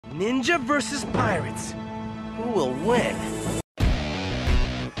Ninja versus pirates. Who will win?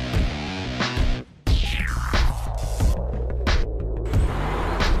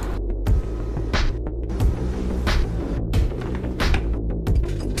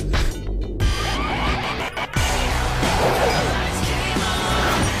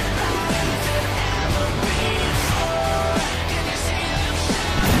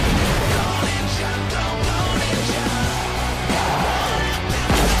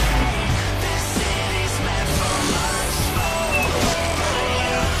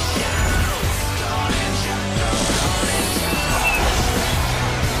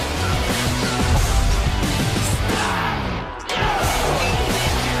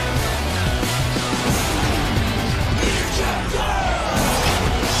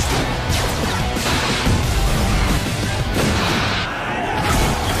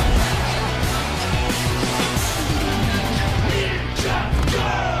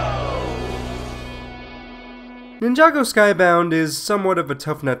 NinjaGo Skybound is somewhat of a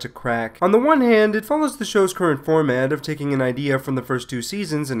tough nut to crack. On the one hand, it follows the show's current format of taking an idea from the first 2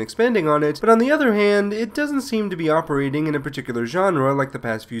 seasons and expanding on it, but on the other hand, it doesn't seem to be operating in a particular genre like the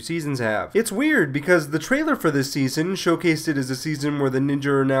past few seasons have. It's weird because the trailer for this season showcased it as a season where the ninja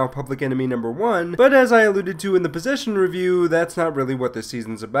are now public enemy number 1, but as I alluded to in the Possession review, that's not really what this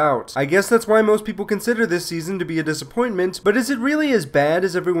season's about. I guess that's why most people consider this season to be a disappointment, but is it really as bad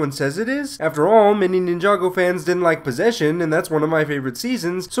as everyone says it is? After all, many NinjaGo fans didn't like Possession, and that's one of my favorite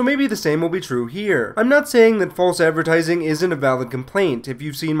seasons, so maybe the same will be true here. I'm not saying that false advertising isn't a valid complaint. If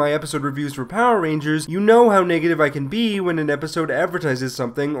you've seen my episode reviews for Power Rangers, you know how negative I can be when an episode advertises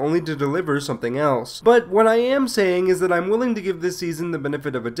something only to deliver something else. But what I am saying is that I'm willing to give this season the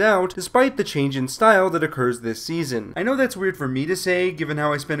benefit of a doubt, despite the change in style that occurs this season. I know that's weird for me to say, given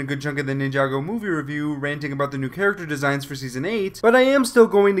how I spent a good chunk of the NinjaGo movie review ranting about the new character designs for Season 8, but I am still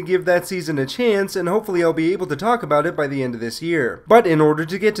going to give that season a chance, and hopefully I'll be able to talk about it by the end of this year. But in order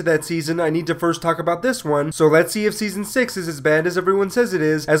to get to that season, I need to first talk about this one, so let's see if Season 6 is as bad as everyone says it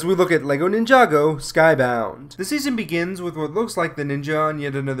is, as we look at LEGO NinjaGo Skybound. The season begins with what looks like the ninja on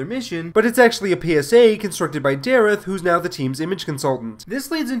yet another mission, but it's actually a PSA constructed by Dareth, who's now the team's image consultant. This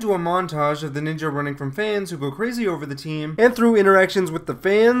leads into a montage of the ninja running from fans who go crazy over the team, and through interactions with the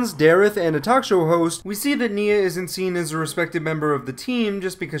fans, Dareth, and a talk show host, we see that Nia isn't seen as a respected member of the team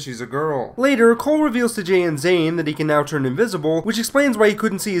just because she's a girl. Later, Cole reveals to Jay and Zane that he can now turn invisible, which explains why he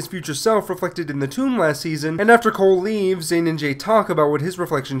couldn't see his future self reflected in the tomb last season, and after Cole leaves, Zane and Jay talk about what his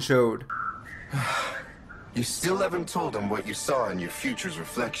reflection showed. You still haven't told him what you saw in your future's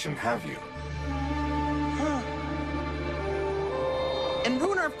reflection, have you? And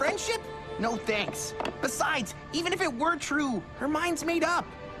ruin our friendship? No thanks. Besides, even if it were true, her mind's made up.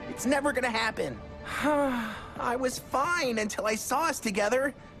 It's never gonna happen. I was fine until I saw us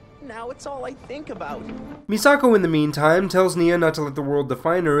together. Now it's all I think about. Misako, in the meantime, tells Nia not to let the world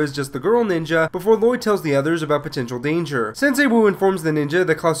define her as just the girl ninja, before Lloyd tells the others about potential danger. Sensei Wu informs the ninja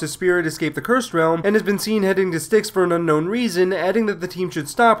that Klaus's spirit escaped the Cursed Realm, and has been seen heading to Styx for an unknown reason, adding that the team should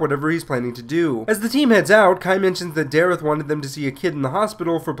stop whatever he's planning to do. As the team heads out, Kai mentions that Dareth wanted them to see a kid in the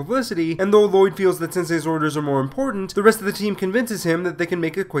hospital for publicity, and though Lloyd feels that Sensei's orders are more important, the rest of the team convinces him that they can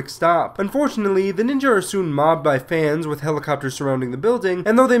make a quick stop. Unfortunately, the ninja are soon mobbed by fans with helicopters surrounding the building,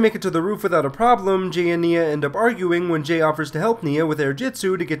 and though they make it to the roof without a problem, Jay and Nia end up arguing when Jay offers to help Nia with air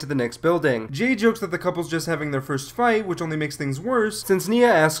jitsu to get to the next building. Jay jokes that the couple's just having their first fight, which only makes things worse, since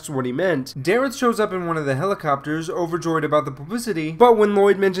Nia asks what he meant. Dareth shows up in one of the helicopters, overjoyed about the publicity, but when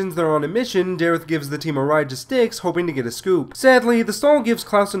Lloyd mentions they're on a mission, Dareth gives the team a ride to Styx, hoping to get a scoop. Sadly, the stall gives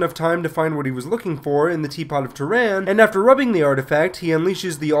Klaus enough time to find what he was looking for in the teapot of Turan, and after rubbing the artifact, he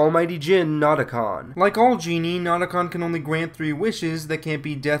unleashes the almighty djinn, Nauticon. Like all genie, Nauticon can only grant 3 wishes that can't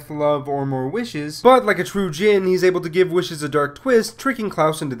be death, love, or more wishes, but like a true djinn, he's able to give wishes a dark twist, tricking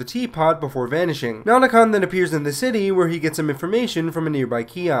Klaus into the teapot before vanishing. Nauticon then appears in the city, where he gets some information from a nearby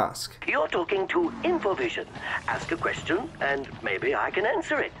kiosk. You're talking to Infovision. Ask a question, and maybe I can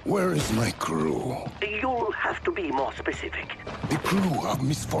answer it. Where is my crew? You'll have to be more specific. The crew of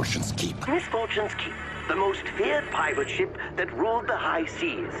Misfortune's Keep. Misfortune's Keep, the most feared pirate ship that ruled the high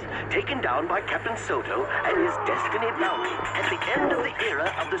seas, taken down by Captain Soto and his Destiny bounty at the end of the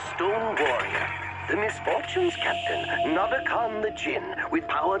era of the Stone Warrior. The Misfortune's captain, Nauticon the Djinn, with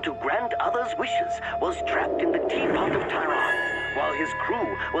power to grant others' wishes, was trapped in the teapot of Tyron, while his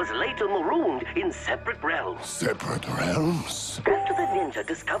crew was later marooned in separate realms. Separate realms? After the ninja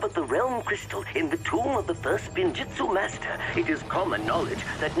discovered the realm crystal in the tomb of the first Binjitsu master, it is common knowledge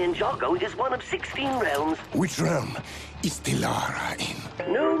that NinjaGo is one of 16 realms. Which realm is Delara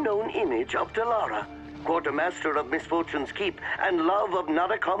in? No known image of Delara. quartermaster of Misfortune's Keep and love of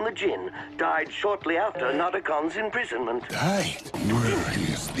Naracon the Djinn, died shortly after Naracon's imprisonment. Died? Where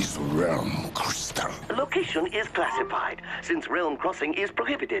is this realm crystal? The location is classified, since realm crossing is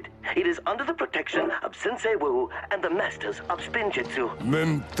prohibited. It is under the protection of Sensei Wu and the masters of Spinjitzu.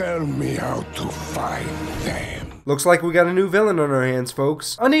 Then tell me how to find them. Looks like we got a new villain on our hands,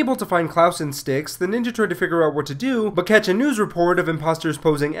 folks. Unable to find Klaus and Styx, the ninja try to figure out what to do, but catch a news report of imposters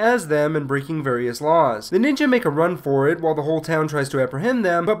posing as them and breaking various laws. The ninja make a run for it while the whole town tries to apprehend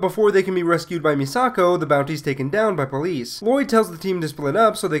them, but before they can be rescued by Misako, the bounty's taken down by police. Lloyd tells the team to split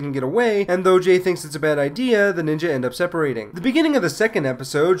up so they can get away, and though Jay thinks it's a bad idea, the ninja end up separating. The beginning of the second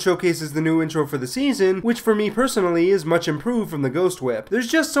episode showcases the new intro for the season, which for me personally is much improved from the Ghost Whip. There's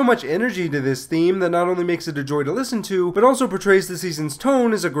just so much energy to this theme that not only makes it a joy to listen to, but also portrays the season's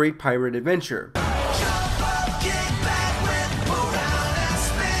tone as a great pirate adventure.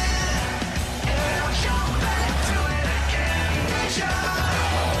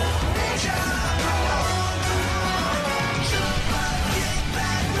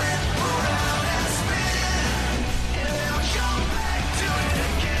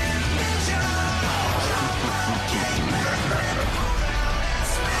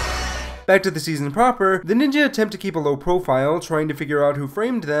 Back to the season proper, the ninja attempt to keep a low profile, trying to figure out who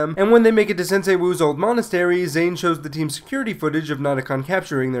framed them, and when they make it to Sensei Wu's old monastery, Zane shows the team security footage of Naracon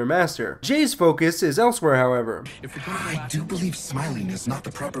capturing their master. Jay's focus is elsewhere, however. I do believe smiling is not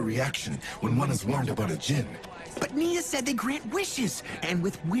the proper reaction when one is warned about a djinn. But Nia said they grant wishes, and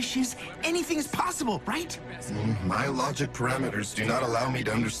with wishes, anything is possible, right? My logic parameters do not allow me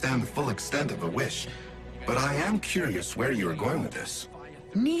to understand the full extent of a wish. But I am curious where you are going with this.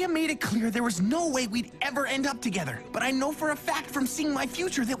 Nia made it clear there was no way we'd ever end up together, but I know for a fact from seeing my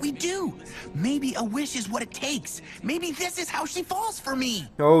future that we do. Maybe a wish is what it takes. Maybe this is how she falls for me.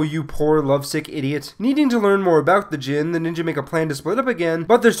 Oh, you poor lovesick idiot. Needing to learn more about the Djinn, the ninja make a plan to split up again,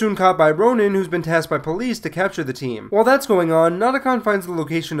 but they're soon caught by Ronin, who's been tasked by police to capture the team. While that's going on, Naracon finds the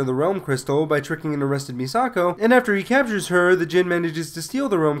location of the Realm Crystal by tricking and arrested Misako, and after he captures her, the Djinn manages to steal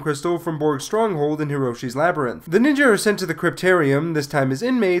the Realm Crystal from Borg's stronghold in Hiroshi's labyrinth. The ninja are sent to the Cryptarium, this time as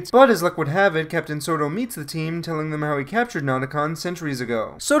inmates, but as luck would have it, Captain Soto meets the team, telling them how he captured Naracon centuries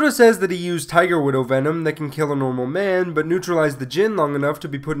ago. Soto says that he used Tiger Widow venom that can kill a normal man, but neutralized the Djinn long enough to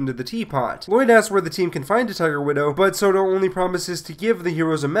be put into the teapot. Lloyd asks where the team can find a Tiger Widow, but Soto only promises to give the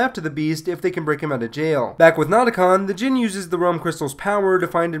heroes a map to the beast if they can break him out of jail. Back with Naracon, the Djinn uses the Realm Crystal's power to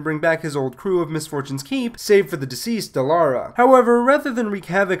find and bring back his old crew of Misfortune's Keep, save for the deceased Delara. However, rather than wreak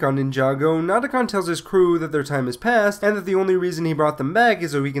havoc on NinjaGo, Naracon tells his crew that their time has passed, and that the only reason he brought them back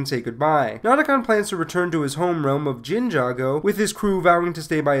is so he can say goodbye. Naracon plans to return to his home realm of NinjaGo, with his crew vowing to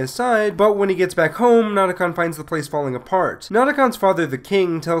stay by his side, but when he gets back home, Naracon finds the place falling apart. Naracon's father, the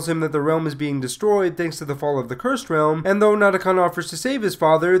king, tells him that the realm is being destroyed thanks to the fall of the Cursed Realm, and though Naracon offers to save his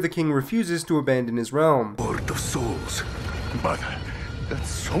father, the king refuses to abandon his realm. Lord of Souls. But that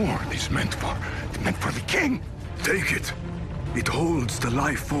sword is meant for the king. Take it. It holds the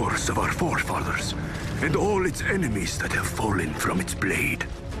life force of our forefathers, and all its enemies that have fallen from its blade.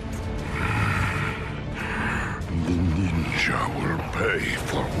 The ninja will pay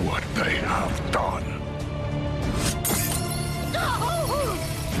for what they have done.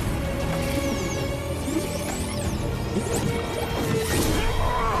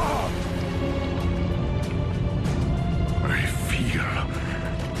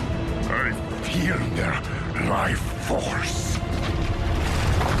 I feel their life force.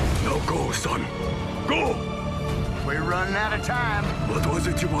 Now go, son. Go! We're running out of time. What was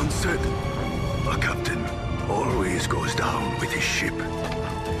it you once said? A captain always goes down with his ship.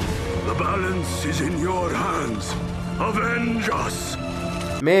 The balance is in your hands. Avenge us!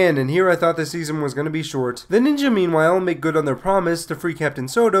 Man, and here I thought this season was going to be short. The ninja, meanwhile, make good on their promise to free Captain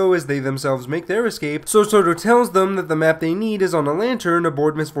Soto as they themselves make their escape, so Soto tells them that the map they need is on a lantern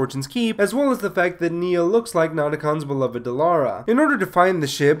aboard Misfortune's Keep, as well as the fact that Nia looks like Naracon's beloved Delara. In order to find the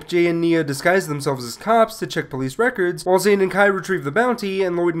ship, Jay and Nia disguise themselves as cops to check police records, while Zane and Kai retrieve the bounty,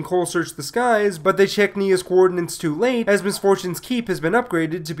 and Lloyd and Cole search the skies, but they check Nia's coordinates too late, as Misfortune's Keep has been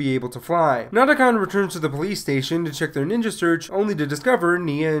upgraded to be able to fly. Naracon returns to the police station to check their ninja search, only to discover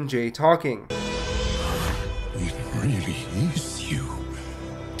Nia and Jay talking. It really is you,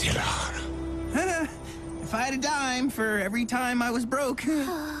 Delara. If I had a dime for every time I was broke.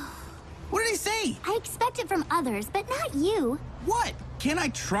 What did he say? I expect it from others, but not you. What? Can I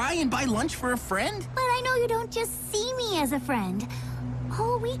try and buy lunch for a friend? But I know you don't just see me as a friend.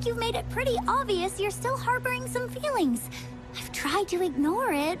 All week you've made it pretty obvious you're still harboring some feelings. I've tried to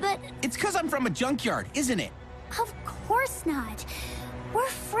ignore it, but... It's 'cause I'm from a junkyard, isn't it? Of course not. We're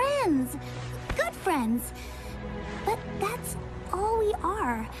friends. Good friends. But that's all we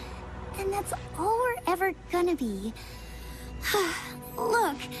are. And that's all we're ever gonna be.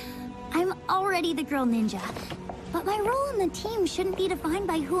 Look, I'm already the girl ninja. But my role in the team shouldn't be defined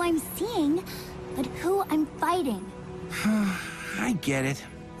by who I'm seeing, but who I'm fighting. I get it.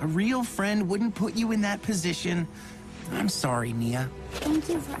 A real friend wouldn't put you in that position. I'm sorry, Nia. Thank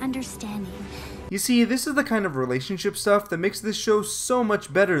you for understanding. You see, this is the kind of relationship stuff that makes this show so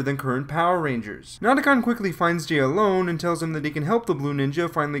much better than current Power Rangers. Nadakon quickly finds Jay alone and tells him that he can help the Blue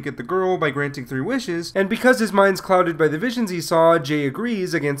Ninja finally get the girl by granting 3 wishes, and because his mind's clouded by the visions he saw, Jay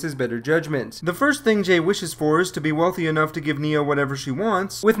agrees against his better judgment. The first thing Jay wishes for is to be wealthy enough to give Nia whatever she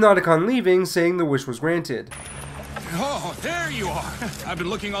wants, with Nadakon leaving saying the wish was granted. Oh, there you are. I've been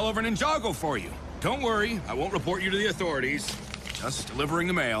looking all over NinjaGo for you. Don't worry, I won't report you to the authorities. Just delivering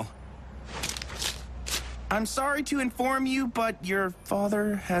the mail. I'm sorry to inform you, but your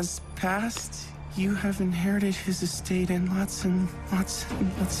father has passed. You have inherited his estate and lots of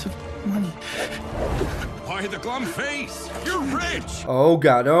money. Why the glum face? You're rich! Oh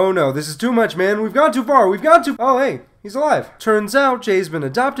god, oh no, this is too much, man. We've gone too far, Oh hey, he's alive. Turns out Jay's been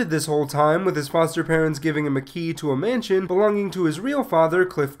adopted this whole time, with his foster parents giving him a key to a mansion belonging to his real father,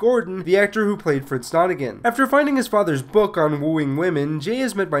 Cliff Gordon, the actor who played Fritz Nottingham. After finding his father's book on wooing women, Jay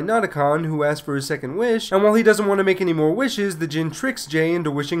is met by Nadakon, who asks for his second wish, and while he doesn't want to make any more wishes, the Jinn tricks Jay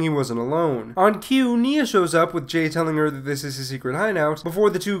into wishing he wasn't alone. On cue, Nia shows up with Jay telling her that this is his secret hideout, before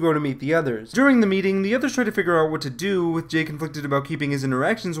the two go to meet the others. During the meeting, the others try to figure out what to do, with Jay conflicted about keeping his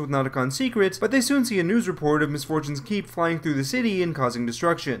interactions with Nadakon secret, but they soon see a news report of Misfortune's Keep flying through the city and causing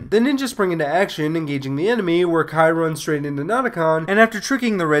destruction. The ninjas spring into action, engaging the enemy, where Kai runs straight into Nadakon, and after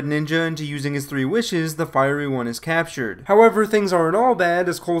tricking the red ninja into using his 3 wishes, the fiery one is captured. However, things aren't all bad,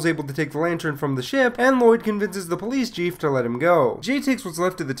 as Cole's able to take the lantern from the ship, and Lloyd convinces the police chief to let him go. Jay takes what's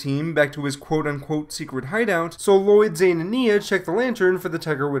left of the team back to his quote-unquote secret hideout, so Lloyd, Zane, and Nia check the lantern for the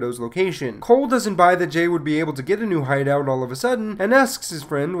Tiger Widow's location. Cole doesn't buy that Jay would be able to get a new hideout all of a sudden, and asks his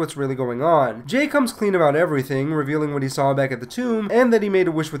friend what's really going on. Jay comes clean about everything, revealing what he saw back at the tomb, and that he made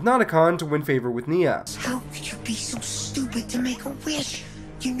a wish with Nadakon to win favor with Nia. How could you be so stupid to make a wish?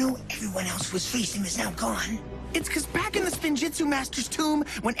 You know everyone else was facing is now gone. It's cause back in the Spinjitzu Master's tomb,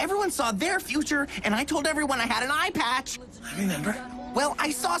 when everyone saw their future, and I told everyone I had an eye patch. I remember. Well, I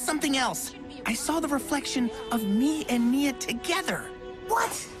saw something else. I saw the reflection of me and Nia together.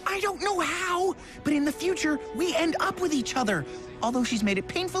 What? I don't know how, but in the future, we end up with each other. Although she's made it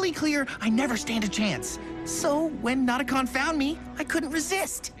painfully clear I never stand a chance. So, when Nadakon found me, I couldn't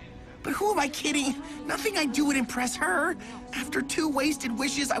resist. But who am I kidding? Nothing I do would impress her. After 2 wasted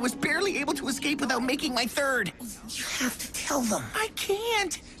wishes, I was barely able to escape without making my 3rd. You have to tell them. I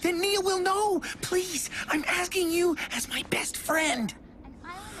can't. Then Nia will know. Please, I'm asking you as my best friend.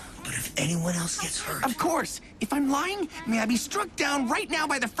 But if anyone else gets hurt... Of course. If I'm lying, may I be struck down right now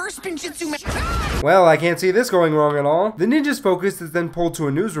by the first Spinjitzu Well, I can't see this going wrong at all. The ninja's focus is then pulled to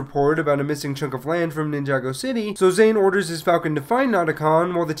a news report about a missing chunk of land from NinjaGo City, so Zane orders his Falcon to find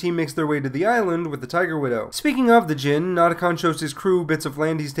Nadakon while the team makes their way to the island with the Tiger Widow. Speaking of the Jinn, Nadakon shows his crew bits of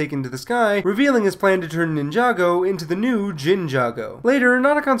land he's taken to the sky, revealing his plan to turn NinjaGo into the new JinJago. Later,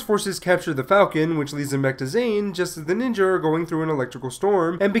 Nadakon's forces capture the Falcon, which leads them back to Zane, just as the ninja are going through an electrical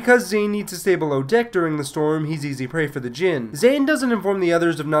storm, and because Zane needs to stay below deck during the storm, he's easy prey for the Jinn. Zane doesn't inform the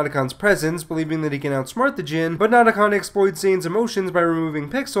others of Nadakon's presence, believing that he can outsmart the Jinn, but Nadakon exploits Zane's emotions by removing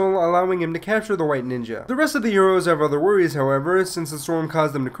Pixel, allowing him to capture the white ninja. The rest of the heroes have other worries, however, since the storm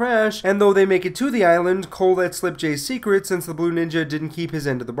caused them to crash, and though they make it to the island, Cole lets slip Jay's secret since the blue ninja didn't keep his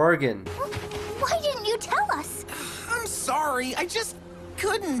end of the bargain. Why didn't you tell us? I'm sorry, I just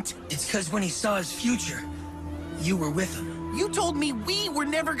couldn't. It's because when he saw his future, you were with him. You told me we were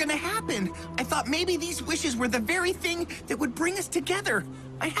never gonna happen. I thought maybe these wishes were the very thing that would bring us together.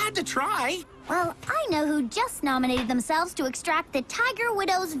 I had to try. Well, I know who just nominated themselves to extract the Tiger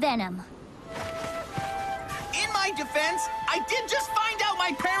Widow's venom. In my defense, I did just find out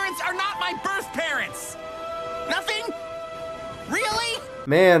my parents are not my birth parents. Nothing? Really?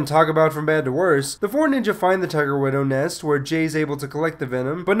 Man, talk about from bad to worse. The 4 ninja find the Tiger Widow nest, where Jay's able to collect the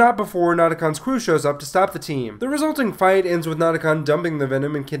venom, but not before Nadakon's crew shows up to stop the team. The resulting fight ends with Nadakon dumping the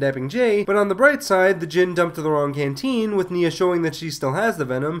venom and kidnapping Jay, but on the bright side, the Jinn dumped to the wrong canteen, with Nia showing that she still has the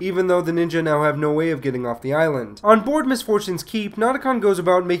venom, even though the ninja now have no way of getting off the island. On board Misfortune's Keep, Nadakon goes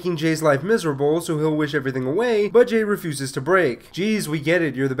about making Jay's life miserable, so he'll wish everything away, but Jay refuses to break. Geez, we get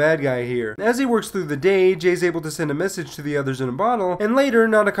it, you're the bad guy here. As he works through the day, Jay's able to send a message to the others in a bottle, and later,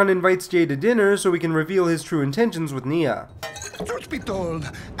 Nadakon invites Jay to dinner so he can reveal his true intentions with Nia. Truth be told,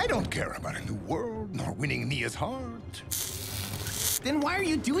 I don't care about a new world, nor winning Nia's heart. Then why are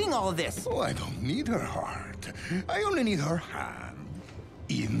you doing all of this? Oh, I don't need her heart. I only need her hand.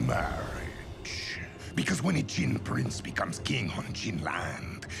 In marriage. Because when a Jin prince becomes king on Jin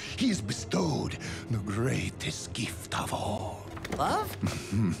land, he is bestowed the greatest gift of all. Love?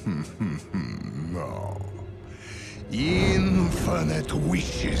 No. Infinite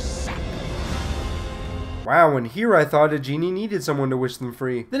wishes. Wow, and here I thought a genie needed someone to wish them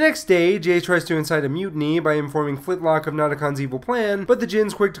free. The next day, Jay tries to incite a mutiny by informing Flintlock of Natakan's evil plan, but the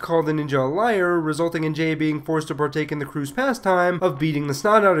Jin's quick to call the ninja a liar, resulting in Jay being forced to partake in the crew's pastime of beating the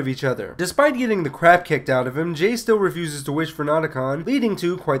snot out of each other. Despite getting the crap kicked out of him, Jay still refuses to wish for Natakan, leading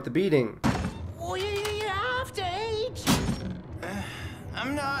to quite the beating. Oh, you have to eat.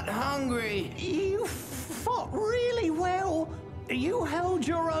 I'm not hungry. You fought really well. You held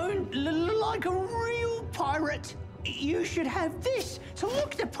your own like a real pirate. You should have this to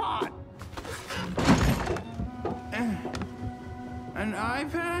look the part. An eye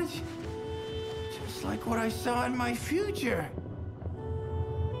patch? Just like what I saw in my future.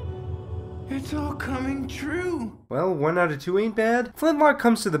 It's all coming true. Well, 1 out of 2 ain't bad. Flintlock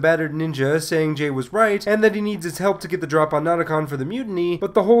comes to the battered ninja, saying Jay was right, and that he needs his help to get the drop on Natakan for the mutiny,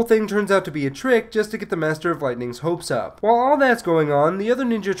 but the whole thing turns out to be a trick just to get the Master of Lightning's hopes up. While all that's going on, the other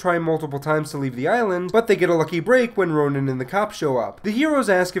ninja try multiple times to leave the island, but they get a lucky break when Ronin and the cops show up. The heroes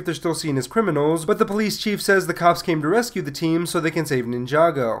ask if they're still seen as criminals, but the police chief says the cops came to rescue the team so they can save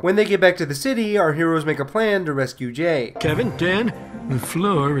NinjaGo. When they get back to the city, our heroes make a plan to rescue Jay. Kevin, Dan, the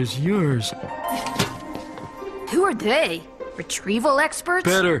floor is yours. Who are they? Retrieval experts?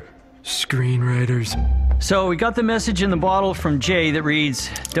 Better. Screenwriters. So we got the message in the bottle from Jay that reads,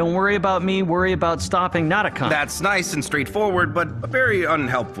 "Don't worry about me, worry about stopping Natakan." That's nice and straightforward, but very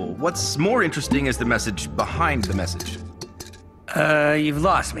unhelpful. What's more interesting is the message behind the message. You've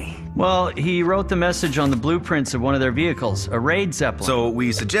lost me. Well, he wrote the message on the blueprints of one of their vehicles, a raid Zeppelin. So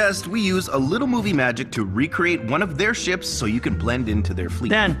we suggest we use a little movie magic to recreate one of their ships so you can blend into their fleet.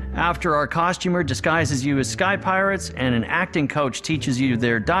 Then, after our costumer disguises you as sky pirates and an acting coach teaches you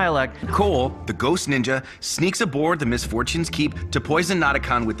their dialect, Cole, the ghost ninja, sneaks aboard the Misfortune's Keep to poison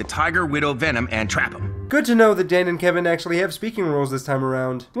Natakan with the Tiger Widow venom and trap him. Good to know that Dan and Kevin actually have speaking roles this time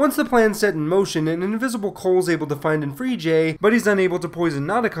around. Once the plan's set in motion, an invisible Cole's able to find and free Jay, but he's unable to poison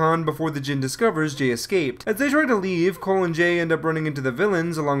Natakan before the Jin discovers Jay escaped. As they try to leave, Cole and Jay end up running into the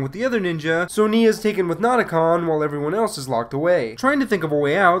villains along with the other ninja, so Nia's taken with Natakan while everyone else is locked away. Trying to think of a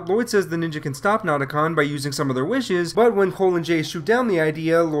way out, Lloyd says the ninja can stop Natakan by using some of their wishes, but when Cole and Jay shoot down the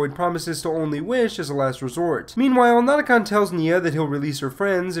idea, Lloyd promises to only wish as a last resort. Meanwhile, Natakan tells Nia that he'll release her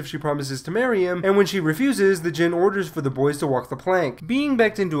friends if she promises to marry him, and when she refuses, the Jin orders for the boys to walk the plank. Being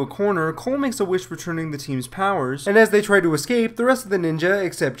backed into a corner, Cole makes a wish returning the team's powers, and as they try to escape, the rest of the ninja,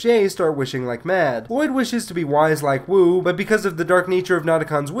 except Jay, start wishing like mad. Lloyd wishes to be wise like Wu, but because of the dark nature of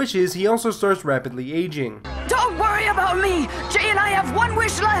Natakan's wishes, he also starts rapidly aging. Don't worry about me! Jay and I have one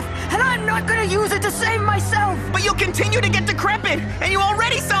wish left, and I'm not gonna use it to save myself! But you'll continue to get decrepit, and you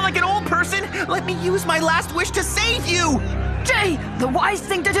already sound like an old person! Let me use my last wish to save you! Jay, the wise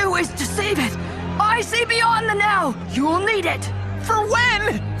thing to do is to save it! I see beyond the now! You'll need it! For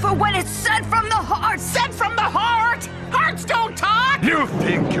when? For when it's sent from the heart! Sent from the heart? Hearts don't talk! You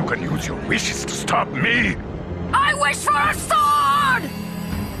think you can use your wishes to stop me? I wish for a sword!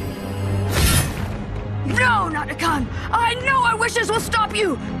 No, Natakan! I know our wishes will stop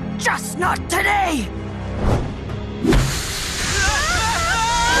you! Just not today!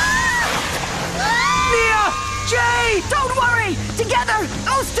 Nia! Jay! Don't worry! Together,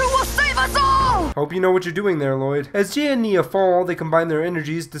 those two will save us all! Hope you know what you're doing there, Lloyd. As Jay and Nia fall, they combine their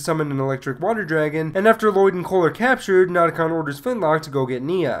energies to summon an electric water dragon, and after Lloyd and Cole are captured, Natakan orders Flintlock to go get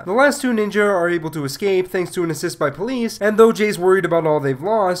Nia. The last two ninja are able to escape thanks to an assist by police, and though Jay's worried about all they've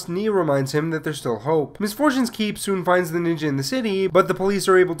lost, Nia reminds him that there's still hope. Misfortune's Keep soon finds the ninja in the city, but the police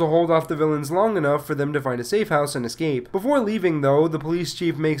are able to hold off the villains long enough for them to find a safe house and escape. Before leaving though, the police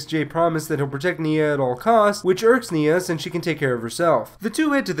chief makes Jay promise that he'll protect Nia at all costs, which irks Nia since she can take care of herself. The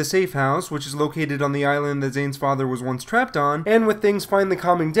two head to the safe house, which is located on the island that Zane's father was once trapped on, and with things finally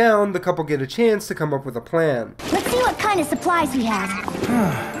calming down, the couple get a chance to come up with a plan. Let's see what kind of supplies we have.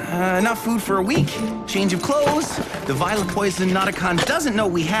 Enough food for a week, change of clothes, the violet poison Natakan doesn't know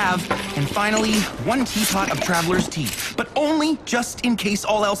we have, and finally, 1 teapot of traveler's tea. But only just in case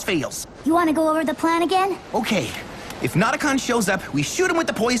all else fails. You want to go over the plan again? Okay. If Natakan shows up, we shoot him with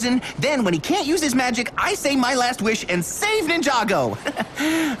the poison, then when he can't use his magic, I say my last wish and save NinjaGo!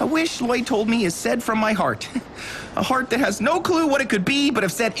 A wish Lloyd told me is said from my heart. A heart that has no clue what it could be, but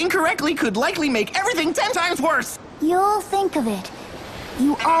if said incorrectly could likely make everything 10 times worse! You'll think of it.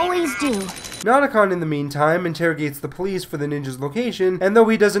 You always do. Nadakon, in the meantime, interrogates the police for the ninja's location, and though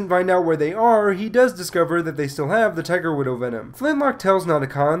he doesn't find out where they are, he does discover that they still have the Tiger Widow venom. Flintlock tells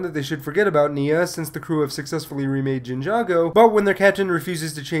Nadakon that they should forget about Nia since the crew have successfully remade NinjaGo, but when their captain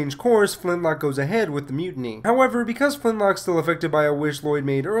refuses to change course, Flintlock goes ahead with the mutiny. However, because Flintlock's still affected by a wish Lloyd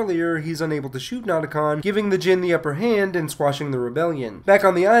made earlier, he's unable to shoot Nadakon, giving the Jinn the upper hand and squashing the rebellion. Back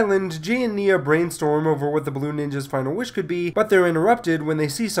on the island, Jay and Nia brainstorm over what the Blue Ninja's final wish could be, but they're interrupted when they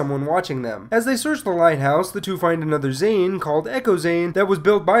see someone watching them. As they search the lighthouse, the two find another Zane called Echo Zane that was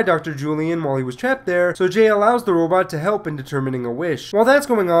built by Dr. Julian while he was trapped there, so Jay allows the robot to help in determining a wish. While that's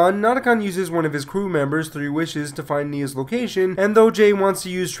going on, Nadakon uses one of his crew members' 3 wishes to find Nia's location, and though Jay wants to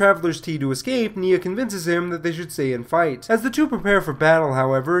use Traveler's Tea to escape, Nia convinces him that they should stay and fight. As the two prepare for battle,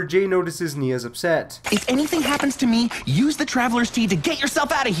 however, Jay notices Nia's upset. If anything happens to me, use the Traveler's Tea to get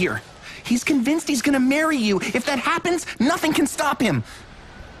yourself out of here. He's convinced he's gonna marry you. If that happens, nothing can stop him.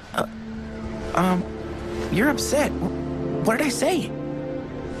 You're upset. What did I say?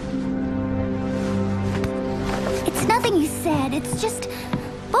 It's nothing you said, it's just...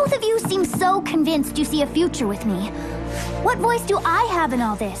 both of you seem so convinced you see a future with me. What voice do I have in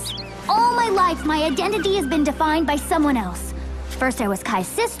all this? All my life, my identity has been defined by someone else. First I was Kai's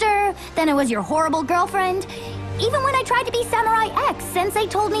sister, then I was your horrible girlfriend. Even when I tried to be Samurai X, Sensei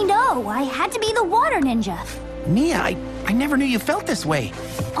told me no, I had to be the water ninja. Nia, I never knew you felt this way.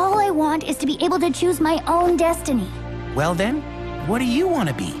 All I want is to be able to choose my own destiny. Well then, what do you want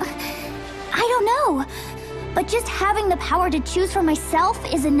to be? I don't know, but just having the power to choose for myself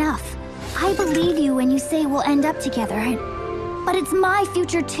is enough. I believe you when you say we'll end up together, but it's my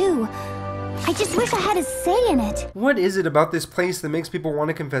future too. I just wish I had a say in it. What is it about this place that makes people want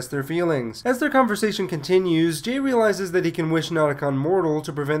to confess their feelings? As their conversation continues, Jay realizes that he can wish Nadakon mortal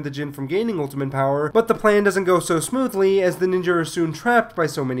to prevent the Jinn from gaining ultimate power, but the plan doesn't go so smoothly as the ninja are soon trapped by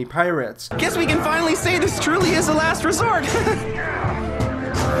so many pirates. Guess we can finally say this truly is a last resort. That's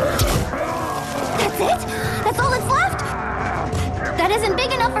it? That's all that's left? That isn't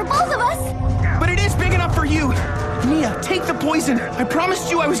big enough for both of us. But it is big enough for you. Nia, take the poison. I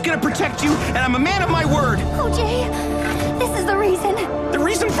promised you I was gonna protect you, and I'm a man of my word. Oh, Jay, this is the reason. The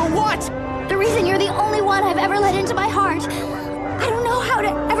reason for what? The reason you're the only one I've ever let into my heart. I don't know how to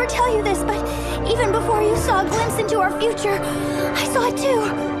ever tell you this, but even before you saw a glimpse into our future, I saw it too.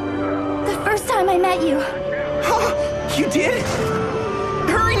 The first time I met you. You did?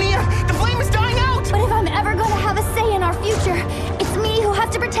 Hurry, Nia! The flame is dying out! But if I'm ever gonna have a say in our future, it's me who has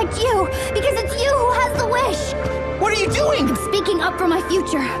to protect you, because it's you who has the wish. What are you doing? I'm speaking up for my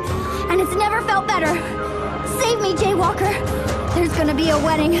future, and it's never felt better. Save me, Jay Walker. There's gonna be a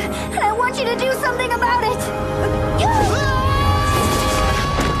wedding, and I want you to do something about it.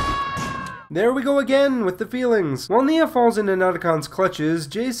 There we go again with the feelings. While Nia falls into Nadakon's clutches,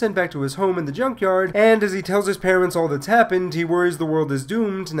 Jay's sent back to his home in the junkyard, and as he tells his parents all that's happened, he worries the world is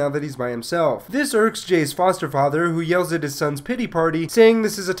doomed now that he's by himself. This irks Jay's foster father, who yells at his son's pity party, saying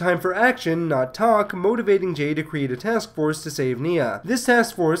this is a time for action, not talk, motivating Jay to create a task force to save Nia. This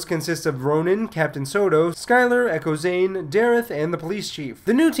task force consists of Ronin, Captain Soto, Skylar, Echo Zane, Dareth, and the police chief.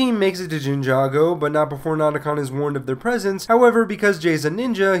 The new team makes it to NinjaGo, but not before Nadakon is warned of their presence. However, because Jay's a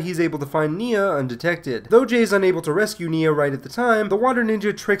ninja, he's able to find Nia undetected. Though Jay is unable to rescue Nia right at the time, the water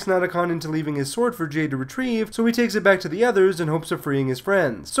ninja tricks Nadakon into leaving his sword for Jay to retrieve, so he takes it back to the others in hopes of freeing his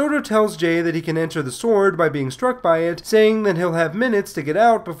friends. Soto tells Jay that he can enter the sword by being struck by it, saying that he'll have minutes to get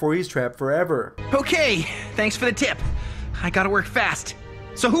out before he's trapped forever. Okay, thanks for the tip. I gotta work fast.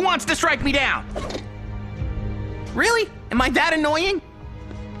 So who wants to strike me down? Really? Am I that annoying?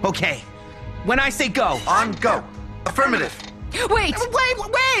 Okay, when I say go. On go. Affirmative. Wait!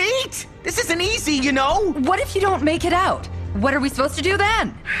 Wait! This isn't easy, you know? What if you don't make it out? What are we supposed to do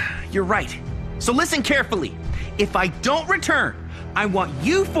then? You're right. So listen carefully. If I don't return, I want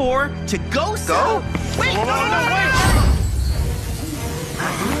you four to go. Wait! No,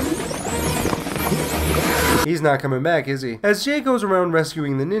 He's not coming back, is he? As Jay goes around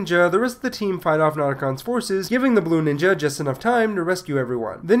rescuing the ninja, the rest of the team fight off Nadakon's forces, giving the blue ninja just enough time to rescue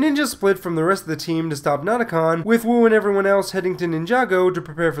everyone. The ninja split from the rest of the team to stop Nadakon, with Wu and everyone else heading to NinjaGo to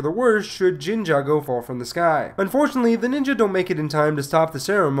prepare for the worst should NinjaGo fall from the sky. Unfortunately, the ninja don't make it in time to stop the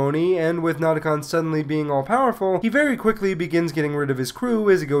ceremony, and with Nadakon suddenly being all-powerful, he very quickly begins getting rid of his crew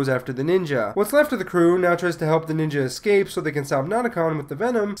as he goes after the ninja. What's left of the crew now tries to help the ninja escape so they can stop Nadakon with the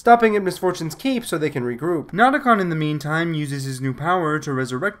venom, stopping at Misfortune's keep so they can regroup. Nadakon in the meantime uses his new power to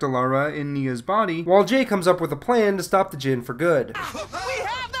resurrect Alara in Nia's body, while Jay comes up with a plan to stop the Jinn for good. We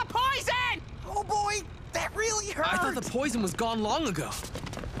have the poison! Oh boy, that really hurt! I thought the poison was gone long ago.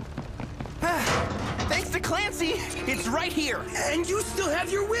 Thanks to Clancy, it's right here. And you still have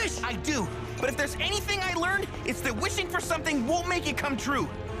your wish. I do. But if there's anything I learned, it's that wishing for something won't make it come true.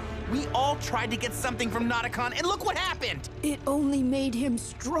 We all tried to get something from Notacon, and look what happened! It only made him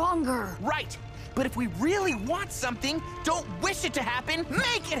stronger. Right. But if we really want something, don't wish it to happen,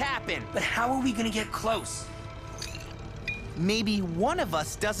 make it happen! But how are we gonna get close? Maybe one of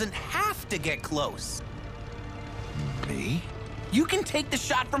us doesn't have to get close. Me? You can take the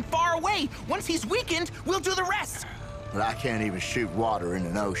shot from far away. Once he's weakened, we'll do the rest. But I can't even shoot water in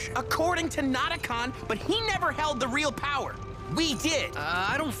an ocean. According to Notacon, but he never held the real power. We did.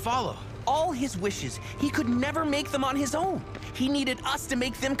 I don't follow. All his wishes, he could never make them on his own. He needed us to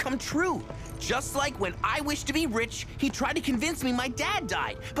make them come true. Just like when I wished to be rich, he tried to convince me my dad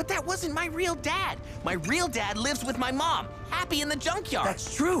died. But that wasn't my real dad. My real dad lives with my mom, happy in the junkyard.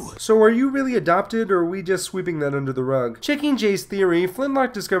 That's true. So are you really adopted, or are we just sweeping that under the rug? Checking Jay's theory,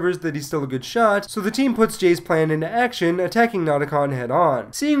 Flintlock discovers that he's still a good shot, so the team puts Jay's plan into action, attacking Notacon head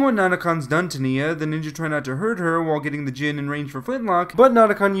on. Seeing what Notacon's done to Nia, the ninja try not to hurt her while getting the Jin in range for Flintlock, but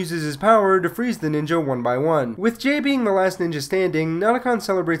Notacon uses his power to freeze the ninja one by one. With Jay being the last ninja standing, Notacon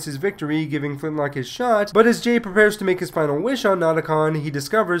celebrates his victory, giving Flintlock his shot, but as Jay prepares to make his final wish on Notacon, he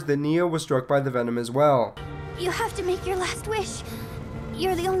discovers that Nia was struck by the venom as well. You have to make your last wish.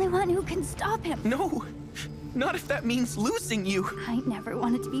 You're the only one who can stop him. No, not if that means losing you. I never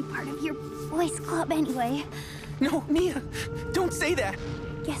wanted to be part of your boys club anyway. No, Nia, don't say that.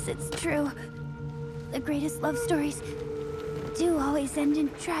 Guess it's true. The greatest love stories do always end in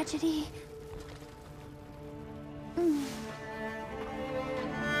tragedy.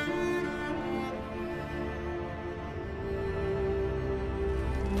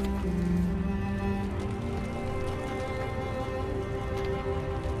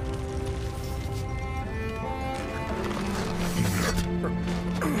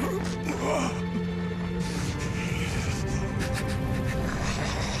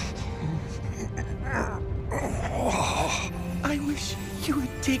 I wish you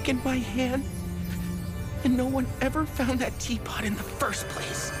had taken my hand, and no one ever found that teapot in the first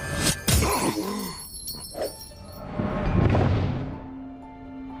place.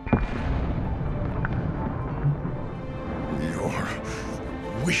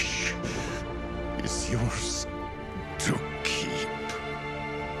 Your wish is yours to keep.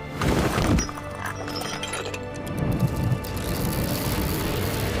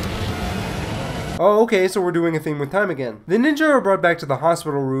 Oh, okay, so we're doing a thing with time again. The ninja are brought back to the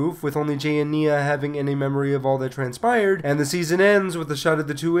hospital roof, with only Jay and Nia having any memory of all that transpired, and the season ends with a shot of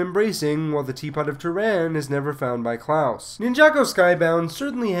the two embracing, while the Teapot of Turan is never found by Klaus. NinjaGo Skybound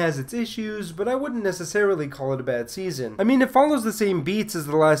certainly has its issues, but I wouldn't necessarily call it a bad season. I mean, it follows the same beats as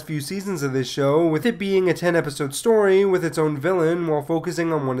the last few seasons of this show, with it being a 10-episode story with its own villain while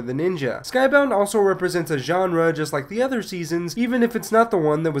focusing on one of the ninja. Skybound also represents a genre just like the other seasons, even if it's not the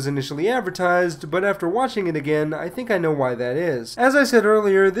one that was initially advertised, but after watching it again, I think I know why that is. As I said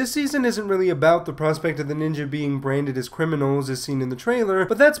earlier, this season isn't really about the prospect of the ninja being branded as criminals as seen in the trailer,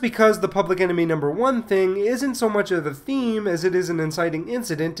 but that's because the Public Enemy #1 thing isn't so much of a theme as it is an inciting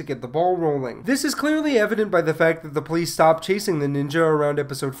incident to get the ball rolling. This is clearly evident by the fact that the police stop chasing the ninja around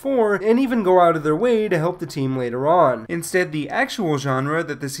episode 4 and even go out of their way to help the team later on. Instead, the actual genre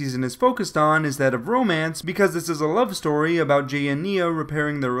that the season is focused on is that of romance, because this is a love story about Jay and Nia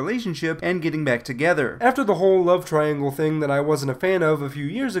repairing their relationship and getting back together. After the whole love triangle thing that I wasn't a fan of a few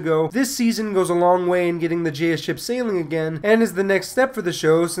years ago, this season goes a long way in getting the Jaya ship sailing again, and is the next step for the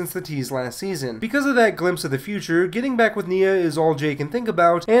show since the tease last season. Because of that glimpse of the future, getting back with Nia is all Jay can think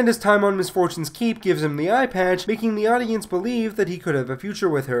about, and his time on Misfortune's Keep gives him the eye patch, making the audience believe that he could have a future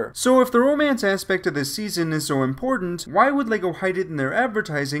with her. So if the romance aspect of this season is so important, why would LEGO hide it in their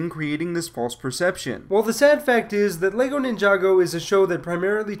advertising, creating this false perception? Well, the sad fact is that LEGO Ninjago is a show that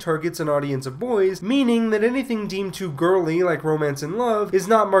primarily targets an audience of boys, meaning that anything deemed too girly like romance and love is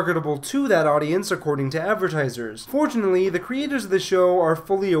not marketable to that audience according to advertisers. Fortunately, the creators of the show are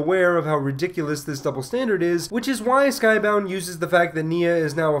fully aware of how ridiculous this double standard is, which is why Skybound uses the fact that Nia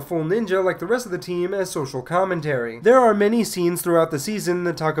is now a full ninja like the rest of the team as social commentary. There are many scenes throughout the season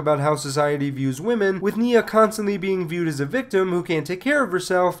that talk about how society views women, with Nia constantly being viewed as a victim who can't take care of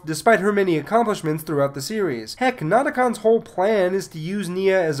herself despite her many accomplishments throughout the series. Heck, Notacon's whole plan is to use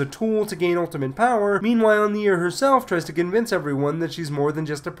Nia as a tool to gain ultimate power. Meanwhile, Nia herself tries to convince everyone that she's more than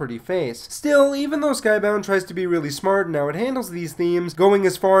just a pretty face. Still, even though Skybound tries to be really smart in how it handles these themes, going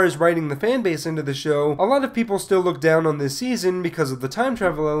as far as writing the fanbase into the show, a lot of people still look down on this season because of the time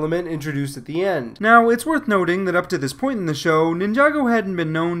travel element introduced at the end. Now, it's worth noting that up to this point in the show, NinjaGo hadn't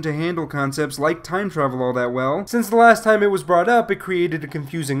been known to handle concepts like time travel all that well. Since the last time it was brought up, it created a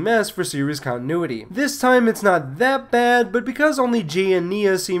confusing mess for series continuity. This time it's not that bad, but because only Jay and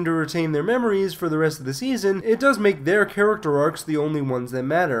Nia seem to retain their memories for the rest of the season, it does make their character arcs the only ones that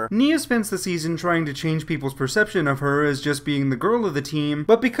matter. Nia spends the season trying to change people's perception of her as just being the girl of the team,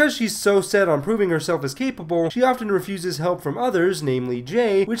 but because she's so set on proving herself as capable, she often refuses help from others, namely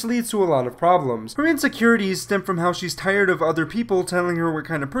Jay, which leads to a lot of problems. Her insecurities stem from how she's tired of other people telling her what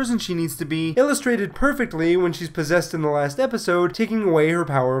kind of person she needs to be, illustrated perfectly when she's possessed in the last episode, taking away her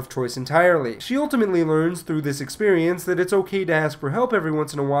power of choice entirely. She ultimately learns through this experience that it's okay to ask for help every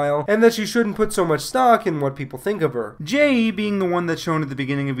once in a while, and that she shouldn't put so much stock in what people think of her. Jay, being the one that's shown at the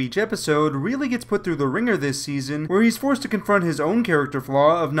beginning of each episode, really gets put through the ringer this season, where he's forced to confront his own character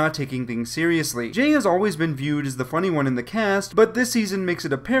flaw of not taking things seriously. Jay has always been viewed as the funny one in the cast, but this season makes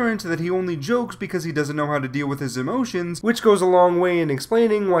it apparent that he only jokes because he doesn't know how to deal with his emotions, which goes a long way in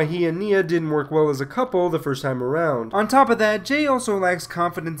explaining why he and Nia didn't work well as a couple the first time around. On top of that, Jay also lacks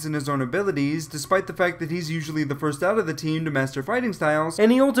confidence in his own abilities, despite the fact that he's usually the first out of the team to master fighting styles,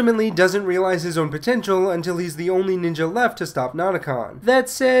 and he ultimately doesn't realize his own potential until he's the only ninja left to stop Notakon. That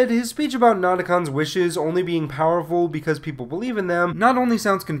said, his speech about Notakon's wishes only being powerful because people believe in them not only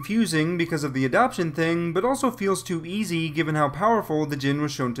sounds confusing because of the adoption thing, but also feels too easy given how powerful the Jinn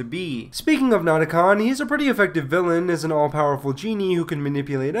was shown to be. Speaking of Notakon, he's a pretty effective villain as an all-powerful genie who can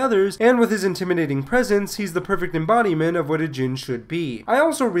manipulate others, and with his intimidating presence, he's the perfect embodiment of what a Jinn should be. I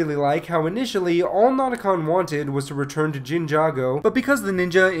also really like how initially all Notakon wanted was to return to NinjaGo, but because the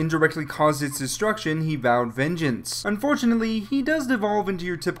ninja indirectly caused its destruction, he vowed vengeance. Unfortunately, he does devolve into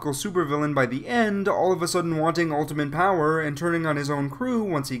your typical supervillain by the end, all of a sudden wanting ultimate power and turning on his own crew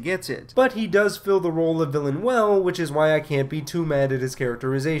once he gets it. But he does fill the role of villain well, which is why I can't be too mad at his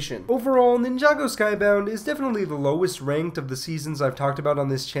characterization. Overall, NinjaGo Skybound is definitely the lowest ranked of the seasons I've talked about on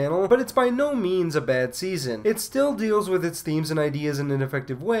this channel, but it's by no means a bad season. It still deals with its themes and ideas in an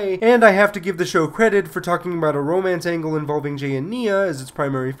effective way, and I have to give the show credit for talking about a romance angle involving Jay and Nia as its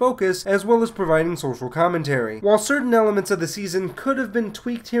primary focus, as well as providing social commentary. While certain elements of the season could have been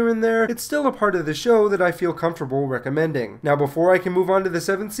tweaked here and there, it's still a part of the show that I feel comfortable recommending. Now, before I can move on to the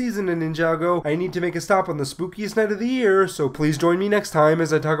 7th season in NinjaGo, I need to make a stop on the spookiest night of the year, so please join me next time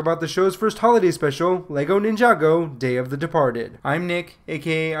as I talk about the show's first holiday special, LEGO NinjaGo Day of the Departed. I'm Nick,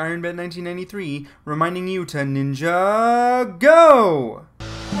 aka IronBet1993, reminding you to Ninja Go!